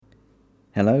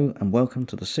Hello and welcome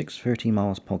to the 630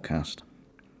 Miles podcast.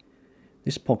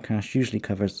 This podcast usually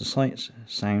covers the sights,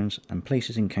 sounds and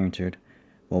places encountered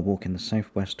while walking the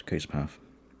southwest coast path.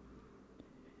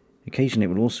 Occasionally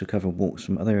it will also cover walks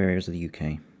from other areas of the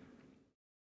UK.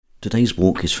 Today's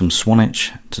walk is from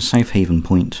Swanage to South Haven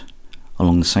Point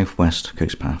along the southwest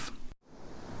coast path.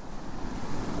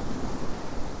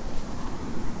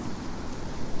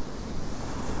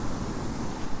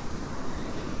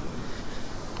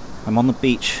 I'm on the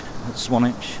beach at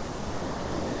Swanage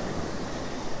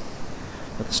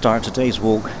at the start of today's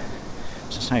walk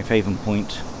to South Haven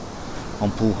Point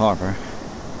on Poole Harbour.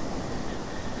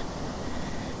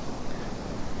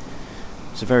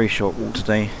 It's a very short walk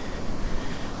today,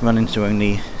 running to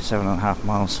only 7.5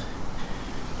 miles,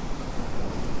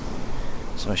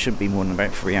 so I shouldn't be more than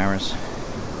about 3 hours.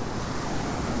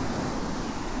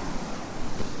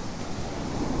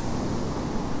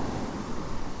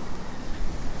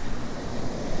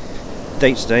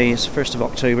 Date today is 1st of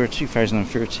October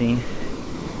 2013.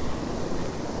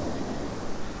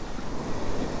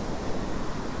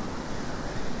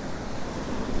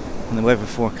 And the weather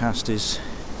forecast is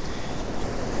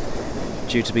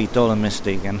due to be dull and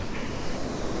misty again.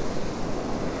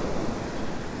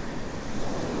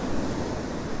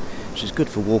 Which is good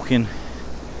for walking,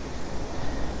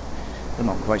 but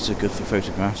not quite so good for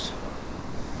photographs.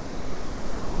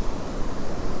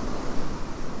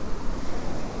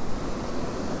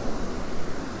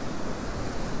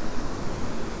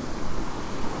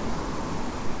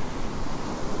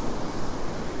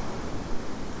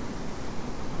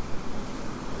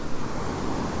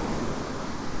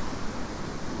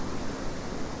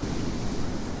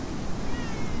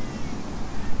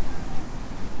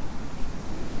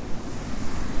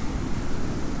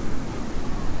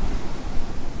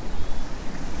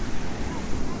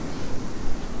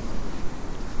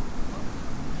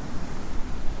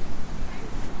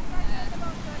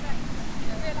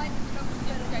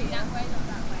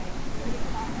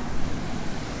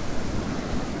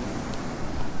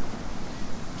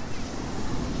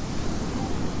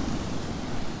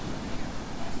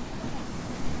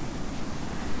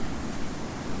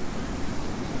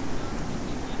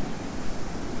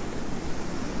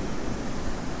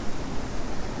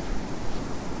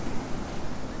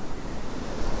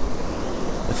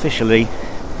 Officially,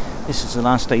 this is the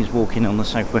last day's walking on the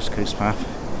southwest coast path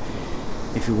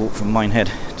if you walk from Minehead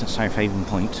to South Haven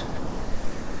Point.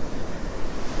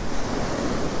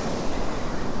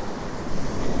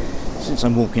 Since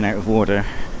I'm walking out of order,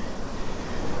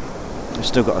 I've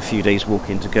still got a few days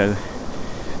walking to go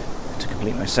to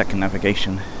complete my second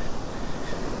navigation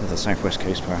of the southwest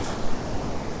coast path.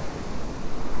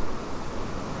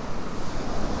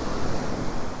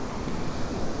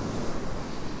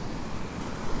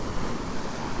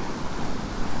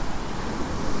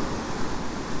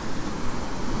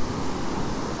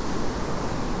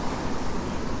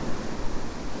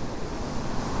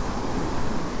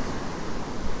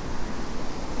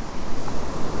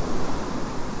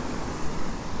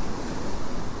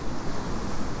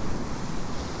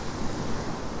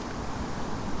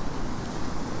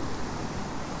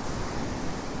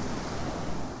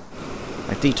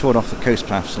 I detoured off the coast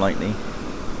path slightly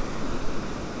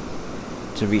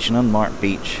to reach an unmarked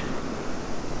beach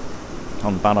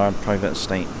on Ballard Private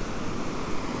Estate.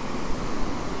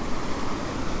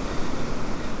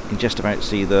 You can just about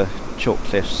see the chalk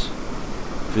cliffs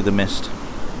through the mist.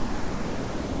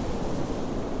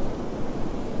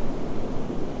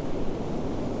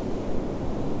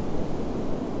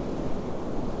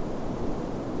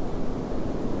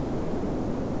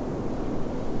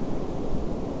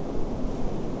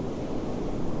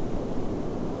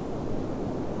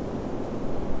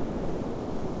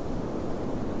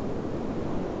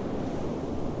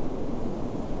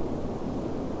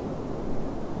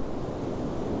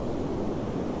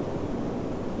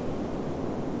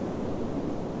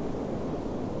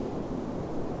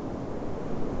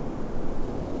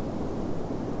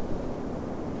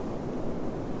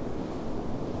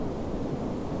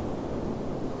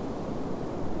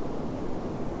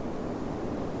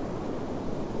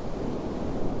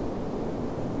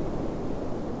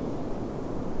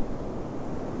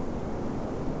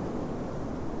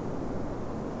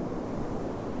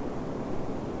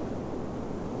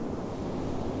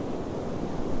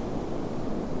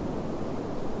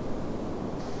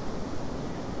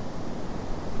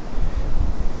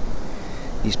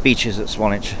 These beaches at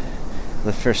Swanage are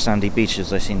the first sandy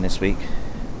beaches I've seen this week.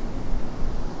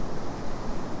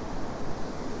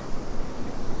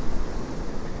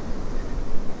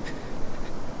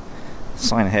 The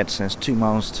sign ahead says 2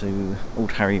 miles to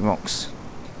Old Harry Rocks.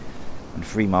 and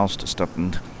 3 miles to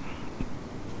Studland.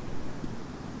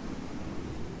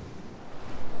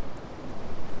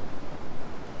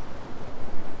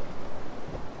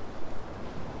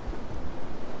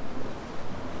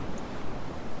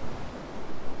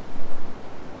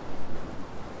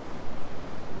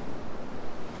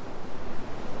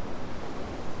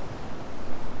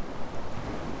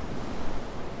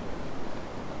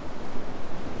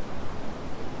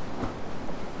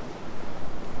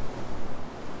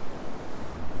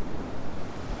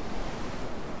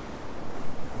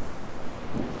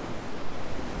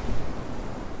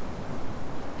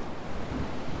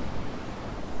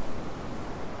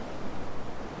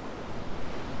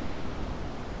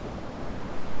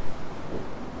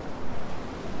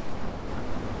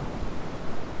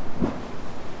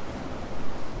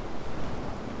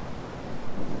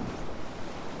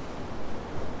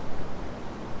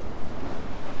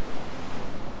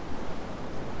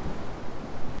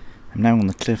 I'm now on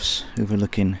the cliffs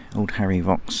overlooking Old Harry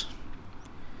Rocks.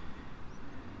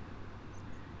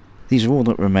 These are all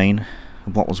that remain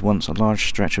of what was once a large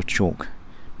stretch of chalk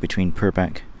between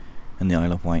Purbeck and the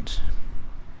Isle of Wight.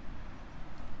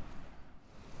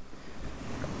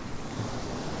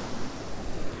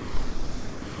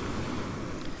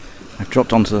 I've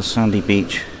dropped onto the sandy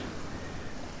beach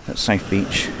at South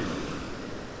Beach,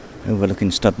 overlooking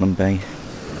Studland Bay.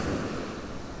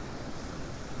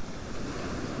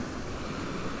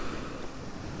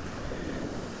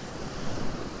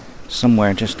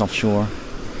 Somewhere just offshore,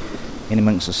 in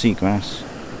amongst the seagrass,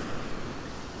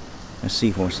 are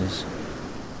seahorses.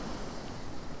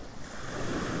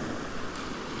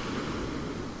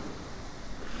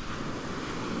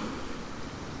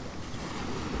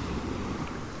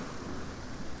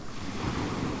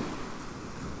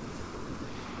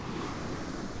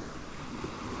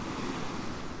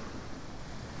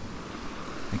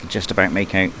 I could just about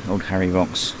make out Old Harry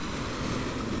Rocks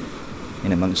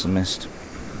in amongst the mist.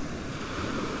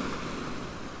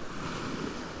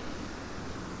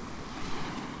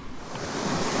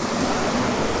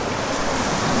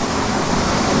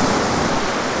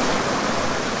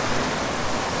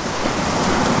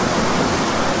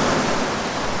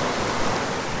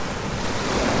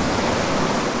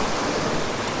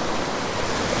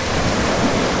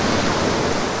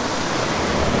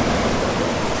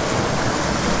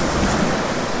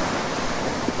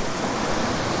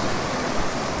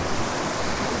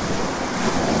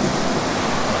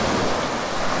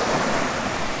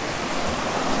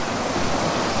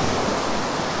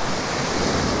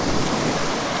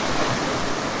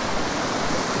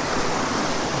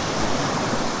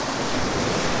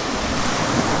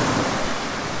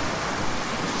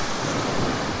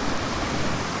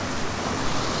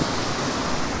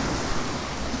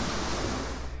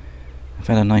 I've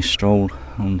had a nice stroll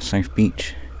on South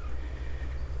Beach.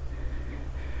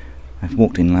 I've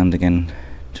walked inland again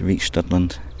to reach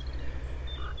Studland,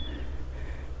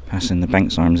 passing the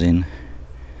Banks Arms Inn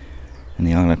and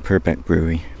the Isle of Purbeck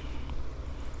Brewery.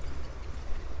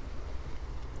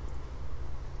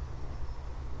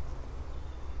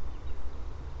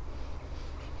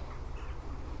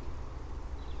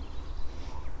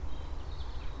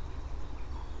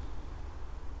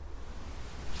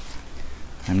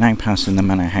 I'm now passing the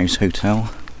Manor House Hotel,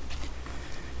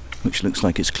 which looks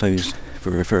like it's closed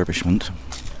for refurbishment.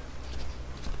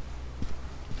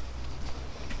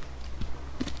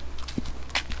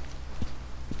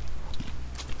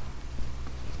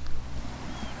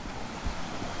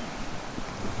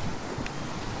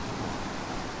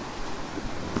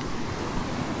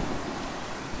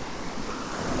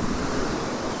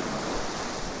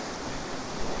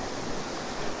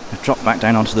 I've dropped back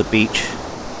down onto the beach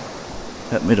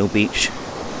at Middle Beach.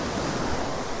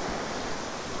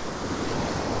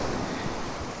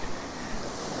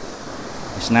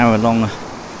 It's now a long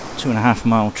 2.5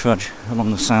 mile trudge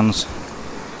along the sands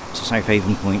to South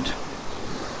Haven Point.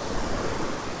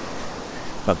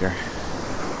 Bugger.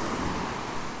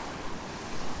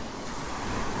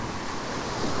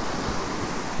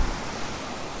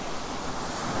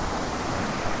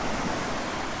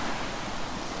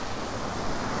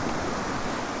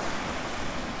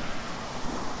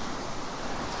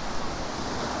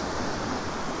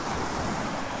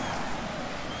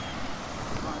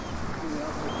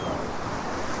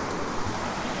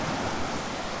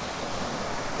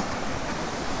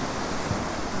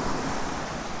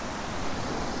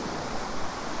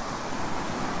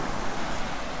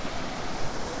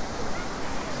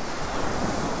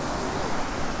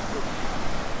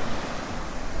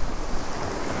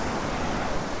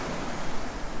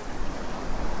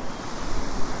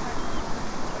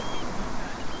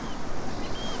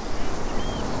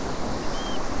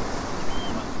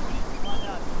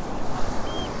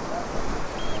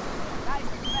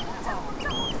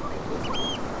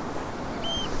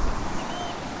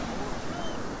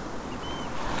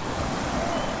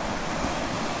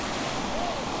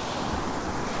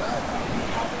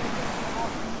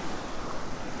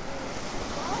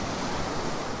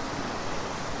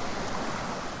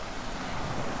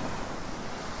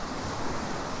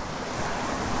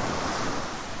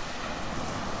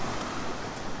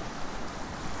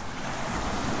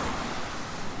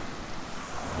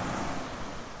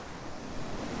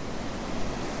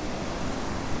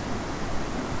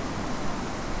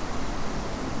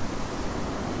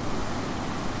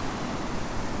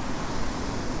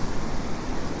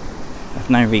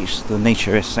 now reached the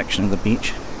naturist section of the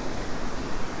beach.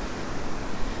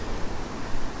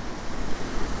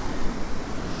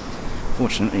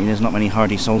 Fortunately, there's not many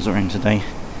hardy souls around today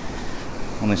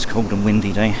on this cold and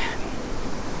windy day.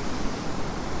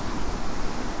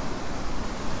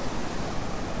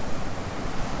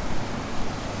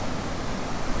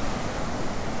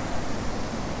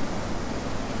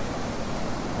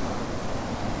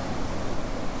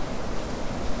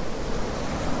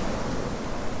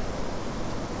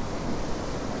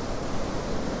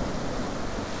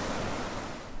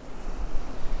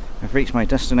 I've reached my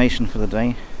destination for the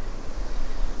day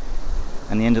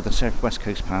and the end of the South West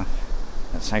Coast path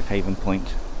at South Haven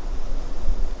Point.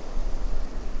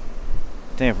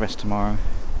 Day of rest tomorrow,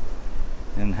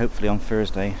 and hopefully on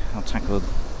Thursday I'll tackle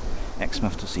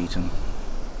Exmouth to Seaton.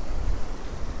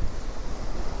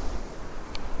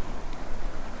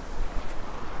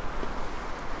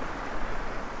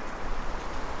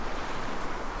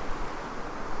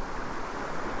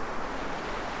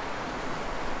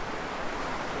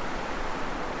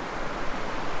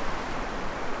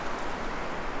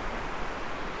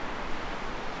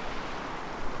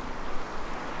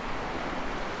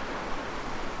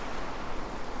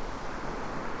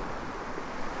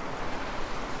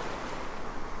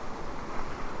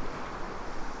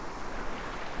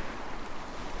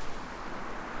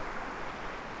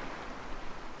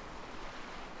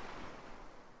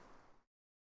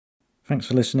 Thanks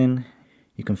for listening.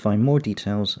 You can find more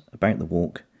details about the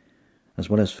walk, as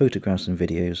well as photographs and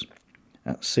videos,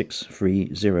 at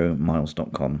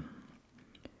 630miles.com.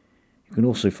 You can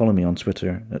also follow me on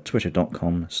Twitter at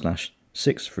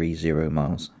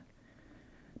twitter.com/630miles.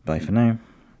 Bye for now.